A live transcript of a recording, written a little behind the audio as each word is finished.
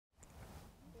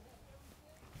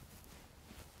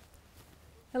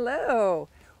Hello,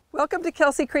 welcome to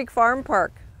Kelsey Creek Farm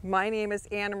Park. My name is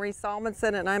Anna Marie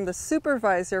Salmonson and I'm the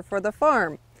supervisor for the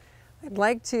farm. I'd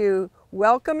like to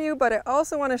welcome you, but I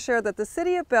also want to share that the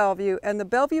City of Bellevue and the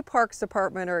Bellevue Parks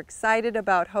Department are excited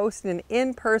about hosting an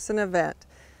in-person event.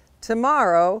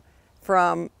 Tomorrow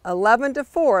from 11 to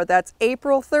 4, that's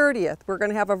April 30th, we're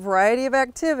going to have a variety of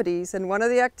activities, and one of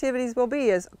the activities will be,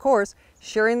 of course,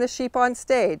 shearing the sheep on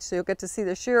stage. So you'll get to see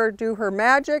the shearer do her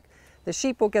magic. The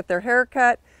sheep will get their hair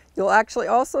cut. You'll actually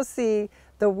also see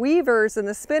the weavers and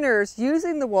the spinners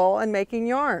using the wool and making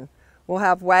yarn. We'll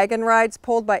have wagon rides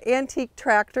pulled by antique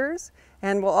tractors,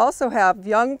 and we'll also have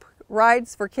young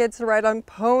rides for kids to ride on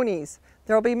ponies.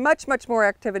 There will be much more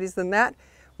activities than that.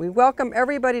 We welcome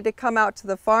everybody to come out to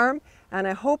the farm, and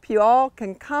I hope you all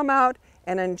can come out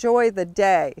and enjoy the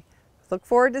day. Look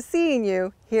forward to seeing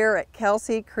you here at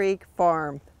Kelsey Creek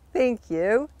Farm. Thank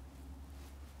you.